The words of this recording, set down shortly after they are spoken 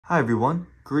Hi everyone,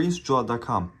 greetings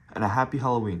JoyLot.com and a happy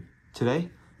Halloween. Today,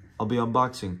 I'll be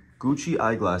unboxing Gucci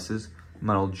eyeglasses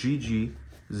model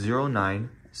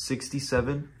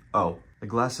GG0967O. The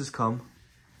glasses come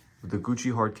with the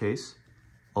Gucci hard case,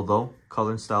 although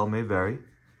color and style may vary.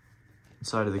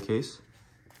 Inside of the case,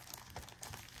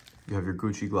 you have your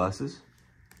Gucci glasses,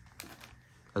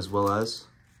 as well as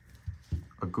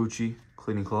a Gucci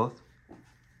cleaning cloth,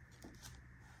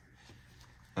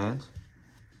 and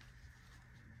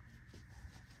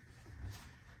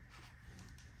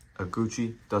a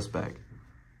Gucci dust bag.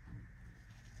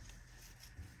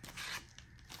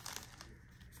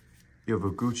 You have a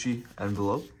Gucci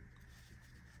envelope.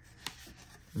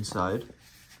 Inside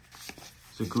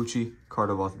is a Gucci card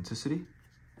of authenticity,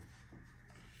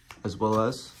 as well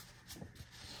as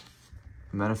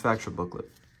a manufacturer booklet.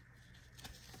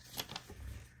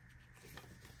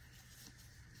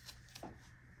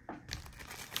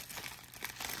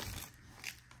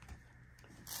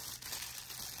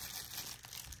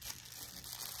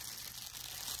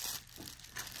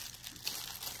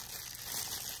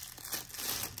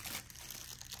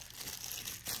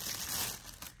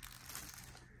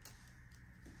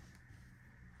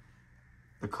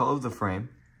 The color of the frame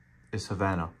is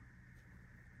Havana,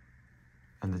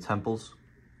 and the temples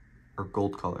are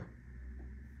gold color.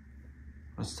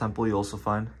 On this temple, you also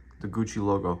find the Gucci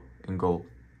logo in gold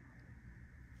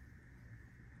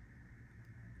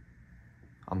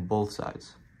on both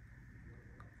sides.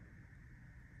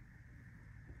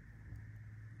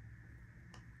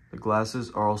 The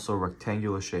glasses are also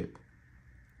rectangular shape.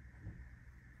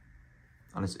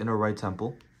 On its inner right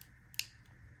temple,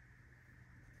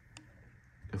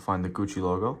 you'll find the Gucci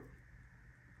logo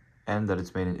and that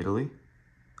it's made in Italy,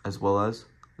 as well as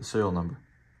the serial number.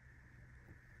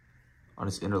 On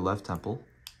its inner left temple,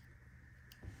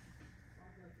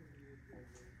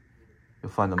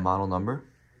 you'll find the model number,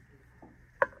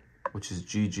 which is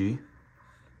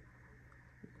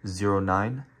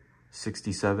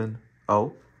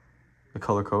GG0967O, the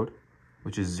color code,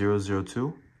 which is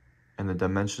 002, and the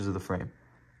dimensions of the frame.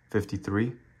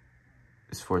 53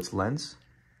 is for its lens,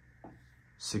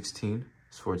 16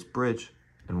 is for its bridge,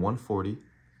 and 140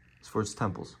 is for its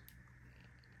temples.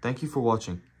 Thank you for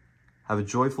watching. Have a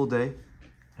joyful day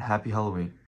and happy Halloween.